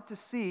 we start to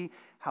see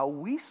how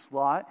we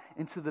slot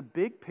into the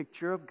big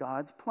picture of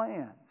God's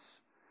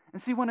plans.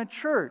 And see, when a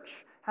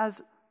church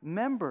has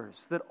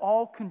members that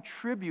all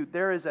contribute,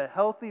 there is a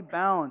healthy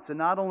balance in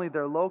not only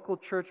their local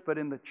church, but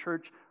in the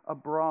church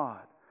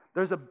abroad.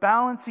 There's a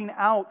balancing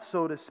out,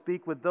 so to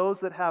speak, with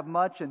those that have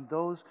much and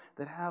those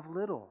that have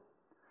little.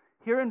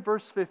 Here in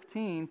verse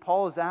 15,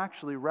 Paul is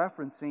actually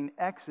referencing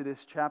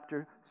Exodus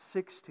chapter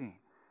 16.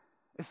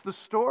 It's the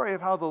story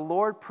of how the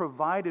Lord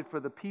provided for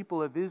the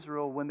people of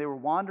Israel when they were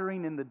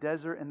wandering in the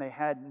desert and they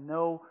had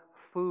no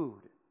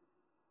food.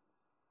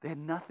 They had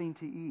nothing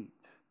to eat.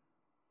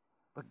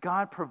 But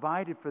God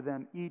provided for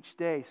them each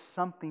day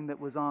something that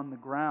was on the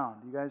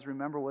ground. You guys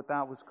remember what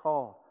that was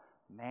called?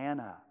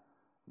 Manna.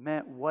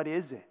 Meant, what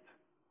is it?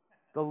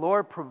 The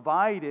Lord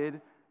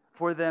provided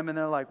for them, and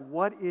they're like,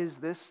 what is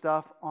this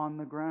stuff on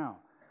the ground?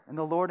 And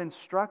the Lord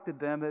instructed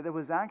them that it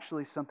was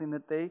actually something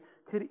that they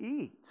could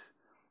eat.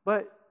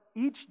 But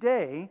each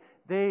day,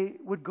 they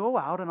would go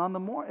out, and in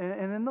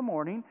the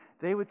morning,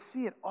 they would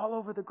see it all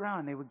over the ground,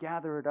 and they would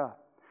gather it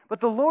up. But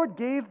the Lord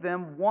gave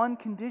them one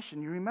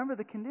condition. You remember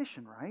the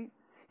condition, right?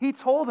 He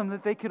told them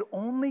that they could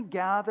only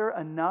gather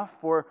enough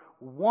for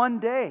one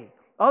day.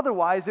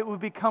 Otherwise, it would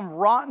become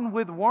rotten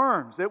with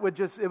worms. It would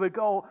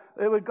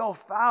go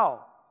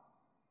foul.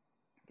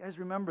 You guys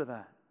remember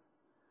that?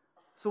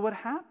 So what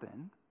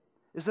happened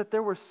is that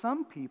there were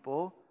some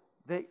people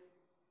that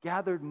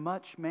gathered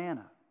much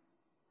manna,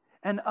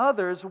 and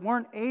others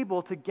weren't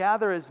able to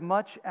gather as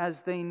much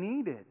as they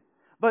needed.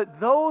 But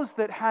those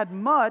that had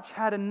much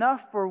had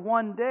enough for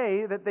one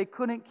day that they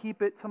couldn't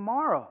keep it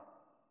tomorrow.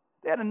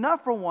 They had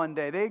enough for one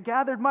day. They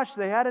gathered much.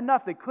 They had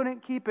enough. They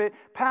couldn't keep it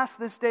past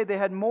this day. They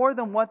had more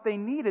than what they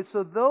needed.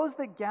 So those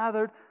that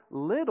gathered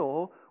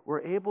little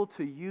were able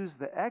to use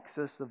the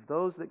excess of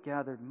those that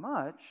gathered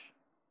much,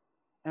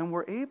 and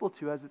were able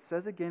to, as it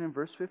says again in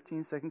verse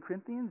 15, 2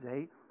 Corinthians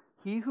 8,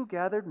 he who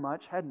gathered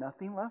much had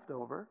nothing left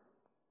over,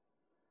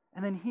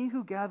 and then he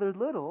who gathered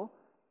little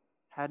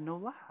had no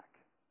lack.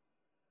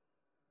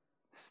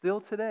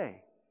 Still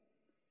today,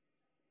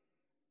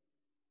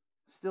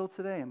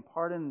 and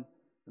pardon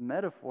the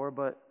metaphor,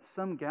 but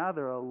some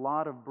gather a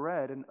lot of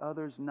bread and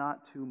others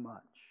not too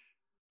much.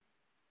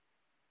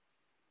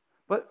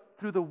 But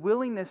through the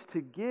willingness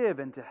to give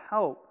and to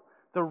help,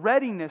 the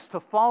readiness to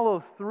follow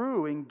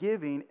through in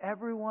giving,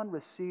 everyone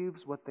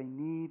receives what they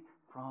need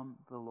from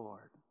the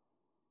Lord.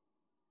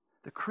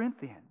 The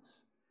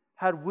Corinthians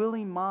had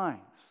willing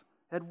minds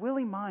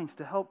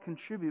to help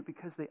contribute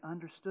because they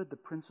understood the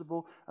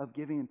principle of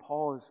giving, and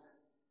Paul is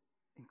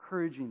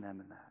encouraging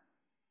them in that.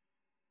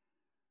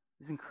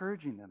 He's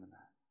encouraging them in that.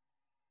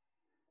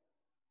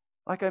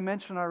 Like I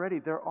mentioned already,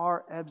 there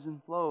are ebbs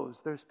and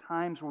flows. There's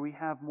times where we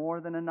have more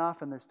than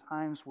enough, and there's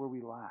times where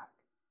we lack.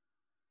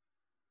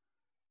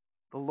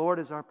 The Lord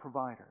is our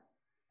provider,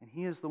 and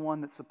He is the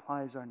one that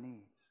supplies our needs.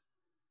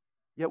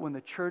 Yet when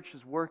the church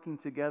is working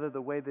together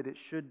the way that it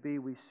should be,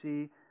 we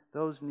see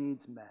those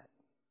needs met.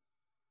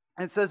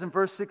 And it says in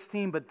verse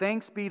 16, "But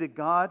thanks be to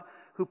God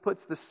who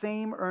puts the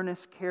same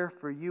earnest care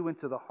for you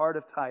into the heart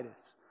of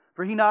Titus.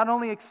 For he not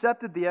only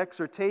accepted the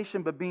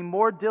exhortation, but being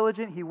more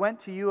diligent, he went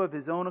to you of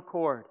his own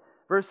accord."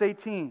 Verse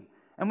 18,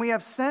 "And we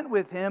have sent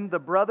with him the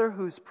brother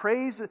whose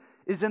praise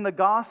is in the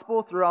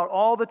gospel throughout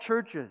all the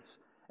churches.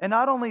 And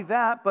not only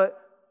that, but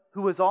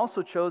who was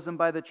also chosen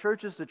by the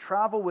churches to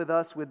travel with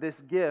us with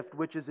this gift,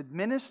 which is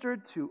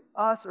administered to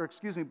us,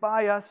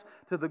 by us,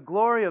 to the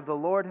glory of the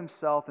Lord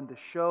Himself, and to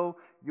show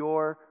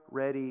your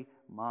ready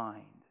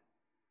mind."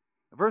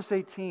 Verse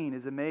 18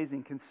 is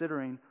amazing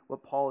considering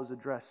what Paul is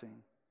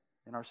addressing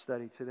in our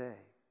study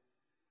today.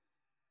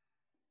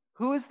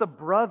 Who is the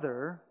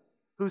brother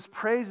whose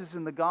praise is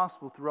in the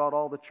gospel throughout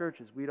all the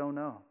churches? We don't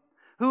know.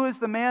 Who is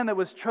the man that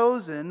was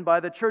chosen by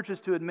the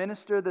churches to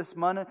administer this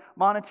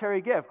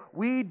monetary gift?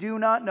 We do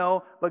not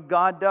know, but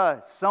God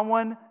does.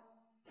 Someone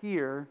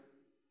here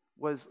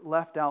was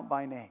left out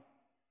by name.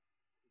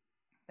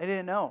 They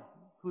didn't know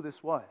who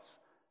this was.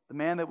 The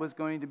man that was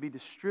going to be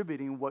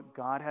distributing what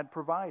God had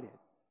provided.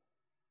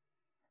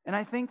 And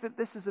I think that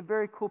this is a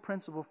very cool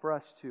principle for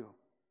us too.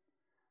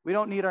 We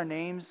don't need our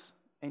names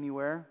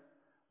anywhere.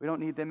 We don't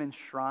need them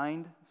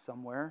enshrined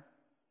somewhere.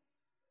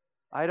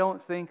 I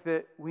don't think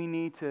that we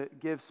need to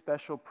give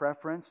special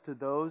preference to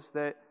those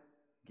that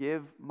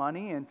give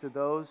money and to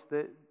those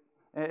that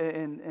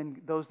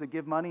and those that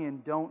give money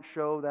and don't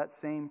show that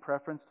same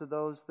preference to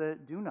those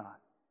that do not.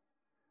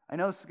 I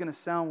know this is going to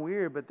sound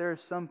weird, but there are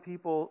some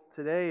people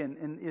today,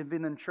 and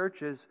even in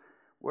churches,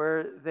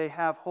 where they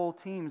have whole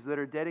teams that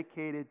are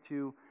dedicated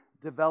to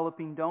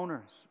developing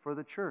donors for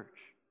the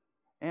church.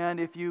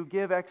 And if you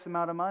give X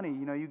amount of money,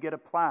 you get a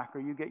plaque or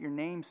you get your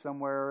name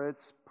somewhere, or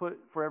it's put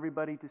for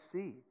everybody to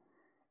see.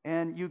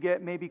 And you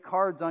get maybe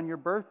cards on your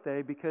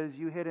birthday because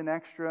you hit an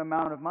extra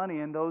amount of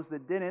money, and those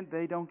that didn't,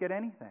 they don't get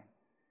anything.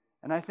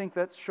 And I think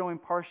that's showing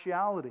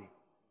partiality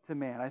to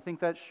man. I think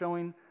that's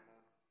showing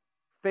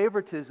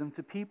favoritism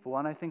to people,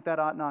 and I think that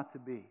ought not to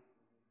be.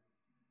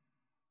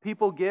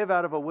 People give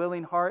out of a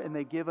willing heart, and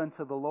they give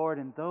unto the Lord,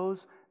 and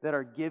those that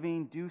are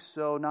giving do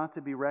so not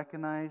to be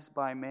recognized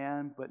by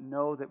man, but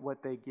know that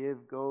what they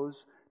give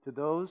goes to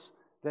those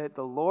that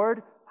the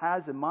Lord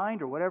has in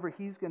mind, or whatever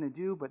He's going to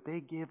do, but they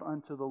give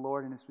unto the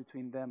Lord, and it's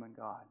between them and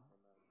God.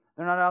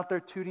 They're not out there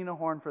tooting a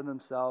horn for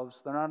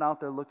themselves. They're not out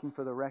there looking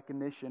for the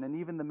recognition. And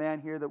even the man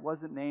here that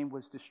wasn't named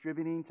was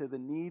distributing to the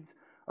needs,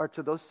 or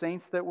to those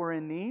saints that were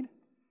in need.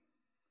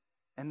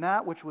 And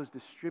that which was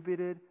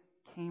distributed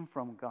came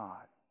from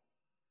God.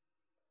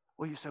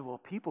 Well, you say, well,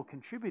 people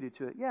contributed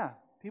to it. Yeah,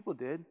 people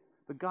did.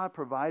 But God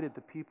provided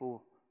the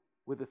people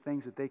with the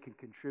things that they could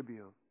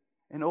contribute.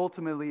 And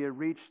ultimately, it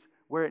reached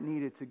where it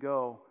needed to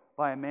go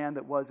by a man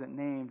that wasn't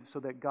named, so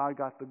that God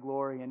got the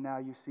glory. And now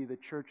you see the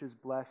church is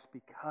blessed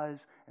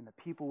because, and the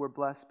people were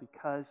blessed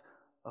because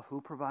of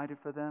who provided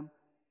for them?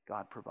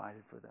 God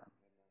provided for them.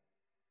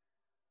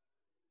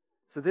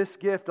 So this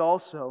gift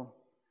also,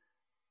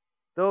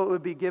 though it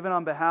would be given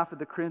on behalf of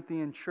the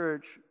Corinthian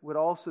church, would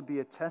also be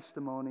a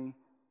testimony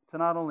to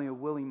not only a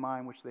willing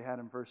mind, which they had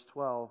in verse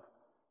 12,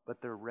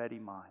 but their ready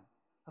mind.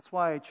 That's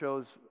why I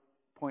chose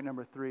point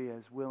number 3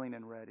 as willing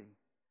and ready.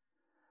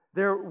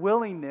 Their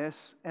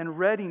willingness and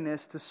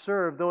readiness to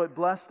serve, though it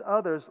blessed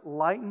others,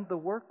 lightened the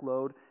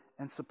workload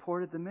and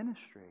supported the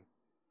ministry.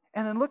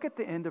 And then look at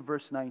the end of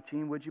verse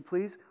 19, would you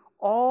please?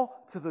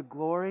 All to the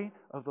glory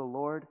of the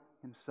Lord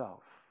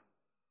Himself.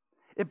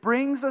 It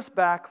brings us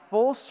back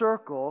full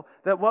circle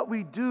that what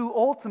we do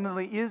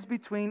ultimately is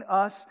between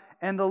us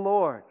and the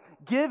Lord.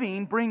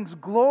 Giving brings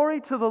glory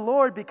to the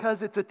Lord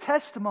because it's a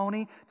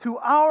testimony to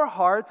our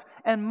hearts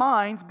and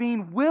minds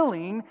being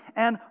willing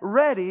and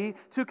ready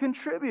to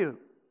contribute.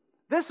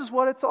 This is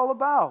what it's all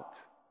about.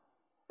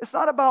 It's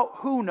not about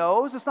who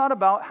knows. It's not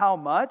about how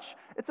much.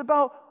 It's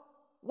about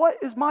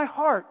what is my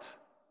heart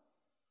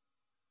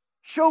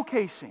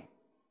showcasing.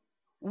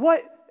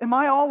 What am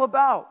I all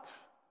about?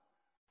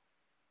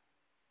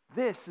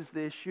 This is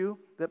the issue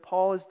that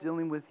Paul is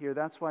dealing with here.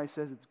 That's why he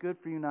says it's good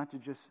for you not to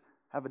just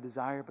have a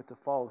desire, but to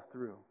follow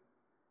through.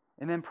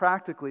 And then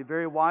practically,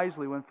 very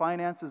wisely, when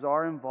finances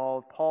are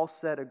involved, Paul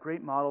set a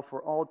great model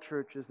for all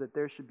churches that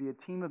there should be a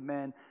team of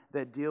men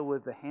that deal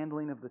with the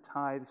handling of the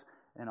tithes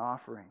and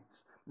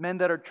offerings. Men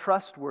that are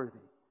trustworthy,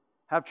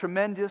 have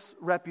tremendous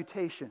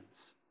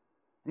reputations.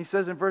 And he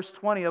says in verse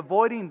 20,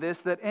 avoiding this,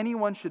 that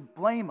anyone should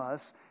blame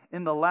us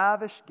in the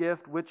lavish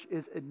gift which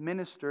is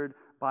administered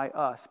by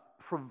us,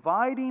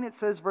 providing, it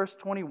says, verse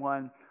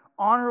 21,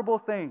 honorable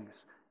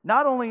things,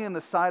 not only in the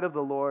sight of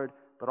the Lord,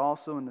 but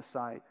also in the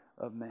sight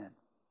of men.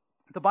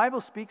 The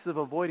Bible speaks of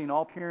avoiding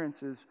all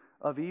appearances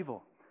of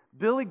evil.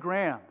 Billy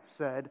Graham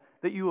said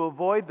that you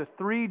avoid the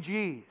 3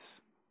 G's.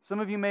 Some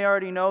of you may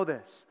already know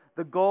this.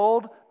 The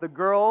gold, the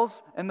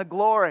girls, and the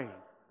glory.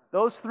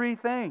 Those 3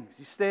 things.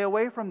 You stay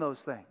away from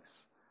those things.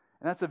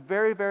 And that's a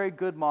very, very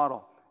good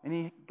model. And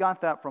he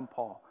got that from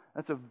Paul.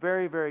 That's a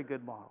very, very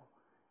good model.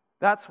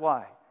 That's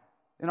why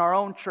in our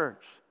own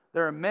church,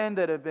 there are men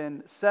that have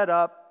been set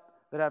up,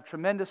 that have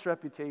tremendous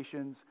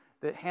reputations,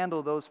 that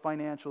handle those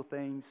financial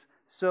things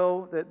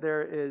so that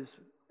there is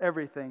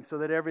everything, so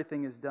that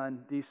everything is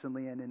done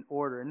decently and in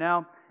order.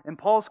 Now, in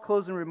Paul's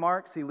closing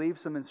remarks, he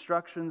leaves some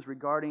instructions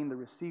regarding the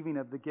receiving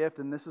of the gift,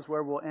 and this is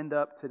where we'll end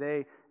up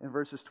today in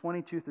verses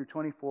 22 through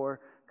 24,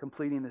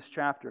 completing this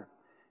chapter.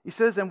 He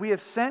says, and we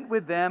have sent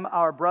with them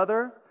our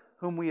brother,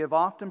 whom we have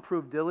often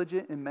proved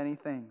diligent in many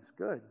things.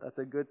 Good, that's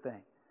a good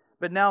thing.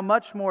 But now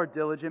much more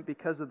diligent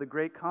because of the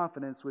great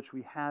confidence which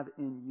we have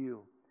in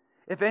you.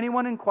 If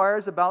anyone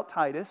inquires about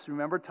Titus,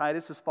 remember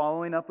Titus is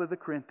following up with the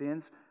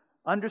Corinthians,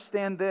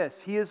 understand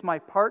this, he is my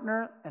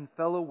partner and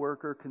fellow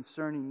worker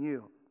concerning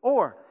you.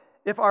 Or,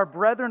 if our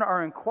brethren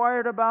are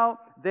inquired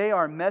about, they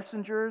are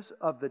messengers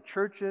of the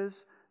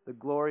churches, the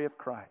glory of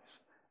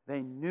Christ.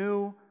 They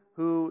knew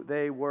who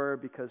they were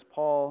because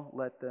Paul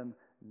let them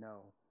know.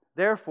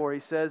 Therefore, he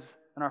says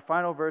in our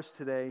final verse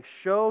today,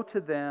 show to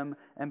them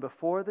and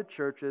before the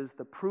churches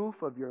the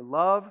proof of your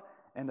love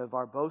and of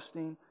our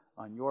boasting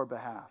on your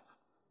behalf.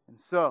 And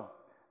so,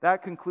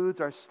 that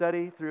concludes our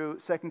study through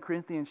 2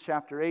 Corinthians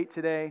chapter 8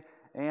 today,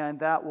 and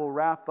that will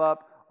wrap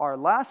up our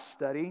last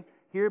study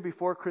here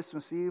before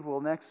Christmas Eve.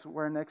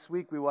 Where next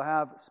week we will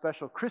have a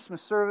special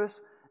Christmas service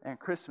and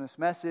Christmas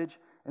message.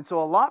 And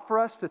so a lot for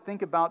us to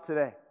think about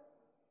today,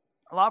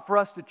 a lot for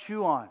us to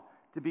chew on,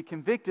 to be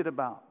convicted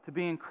about, to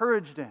be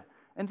encouraged in,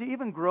 and to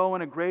even grow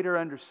in a greater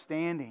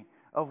understanding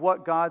of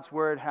what God's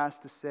Word has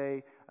to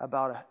say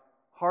about a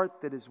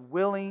heart that is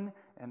willing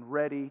and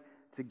ready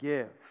to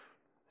give.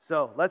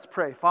 So let's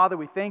pray. Father,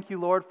 we thank you,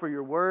 Lord, for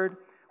your word.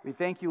 We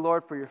thank you,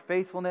 Lord, for your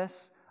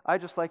faithfulness.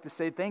 I'd just like to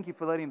say thank you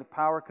for letting the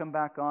power come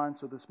back on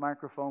so this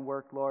microphone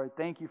worked, Lord.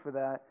 Thank you for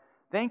that.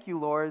 Thank you,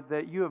 Lord,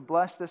 that you have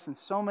blessed us in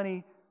so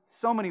many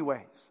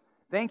ways.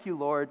 Thank you,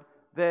 Lord,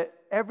 that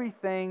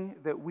everything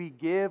that we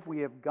give, we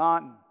have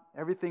gotten.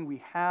 Everything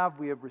we have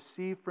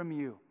received from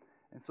you.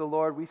 And so,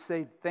 Lord, we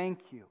say thank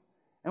you.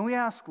 And we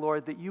ask,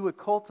 Lord, that you would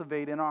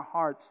cultivate in our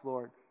hearts,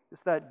 Lord,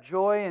 just that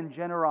joy and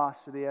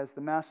generosity as the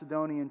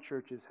Macedonian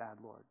churches had,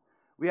 Lord.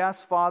 We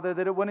ask, Father,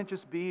 that it wouldn't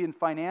just be in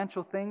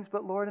financial things,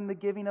 but, Lord, in the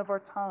giving of our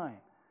time,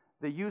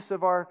 the use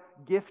of our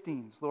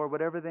giftings, Lord,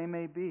 whatever they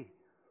may be.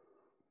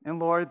 And,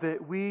 Lord,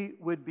 that we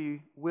would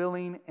be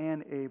willing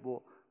and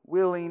able,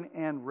 willing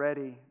and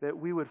ready, that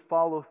we would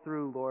follow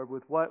through, Lord,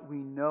 with what we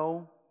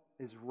know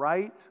is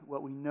right,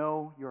 what we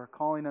know you are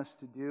calling us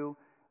to do.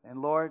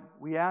 And, Lord,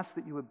 we ask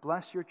that you would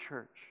bless your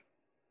church.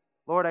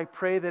 Lord, I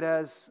pray that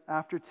as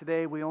after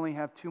today we only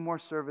have 2 more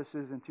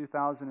services in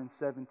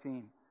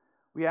 2017,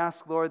 we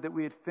ask, Lord, that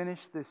we had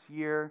finished this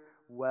year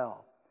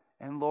well.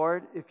 And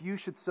Lord, if you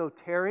should so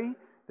tarry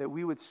that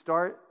we would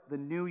start the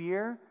new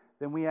year,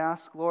 then we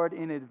ask, Lord,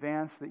 in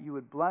advance that you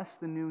would bless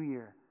the new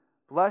year.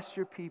 Bless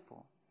your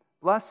people.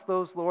 Bless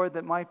those, Lord,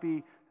 that might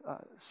be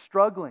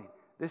struggling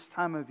this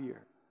time of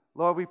year.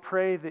 Lord, we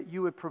pray that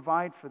you would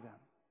provide for them.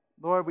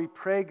 Lord, we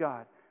pray,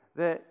 God,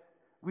 that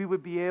we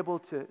would be able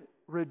to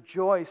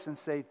rejoice and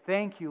say,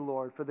 thank you,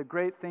 Lord, for the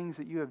great things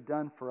that you have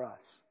done for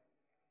us.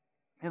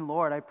 And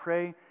Lord, I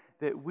pray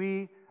that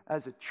we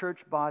as a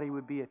church body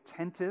would be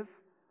attentive,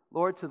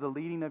 Lord, to the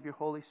leading of your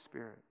Holy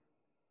Spirit.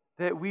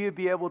 That we would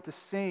be able to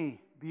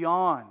see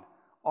beyond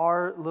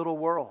our little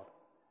world.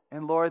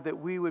 And Lord, that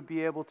we would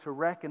be able to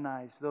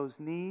recognize those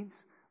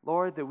needs.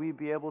 Lord, that we'd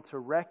be able to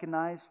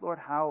recognize, Lord,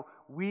 how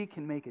we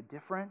can make a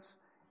difference.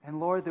 And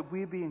Lord, that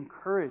we'd be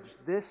encouraged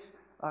this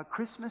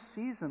Christmas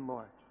season,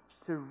 Lord,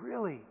 to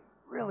really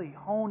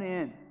hone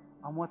in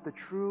on what the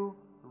true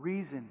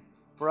reason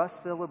for us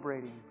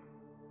celebrating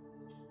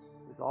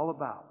is all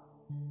about.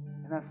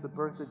 And that's the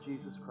birth of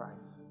Jesus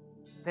Christ.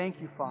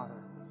 Thank you, Father,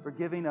 for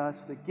giving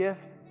us the gift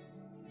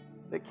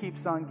that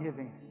keeps on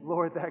giving.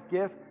 Lord, that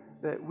gift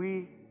that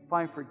we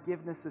find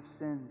forgiveness of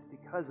sins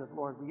because of.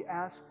 Lord, we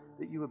ask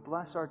that you would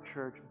bless our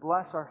church,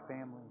 bless our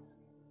families.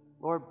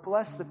 Lord,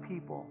 bless the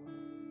people.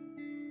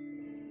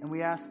 And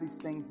we ask these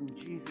things in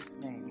Jesus'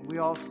 name. We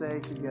all say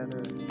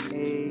together,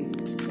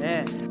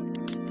 amen.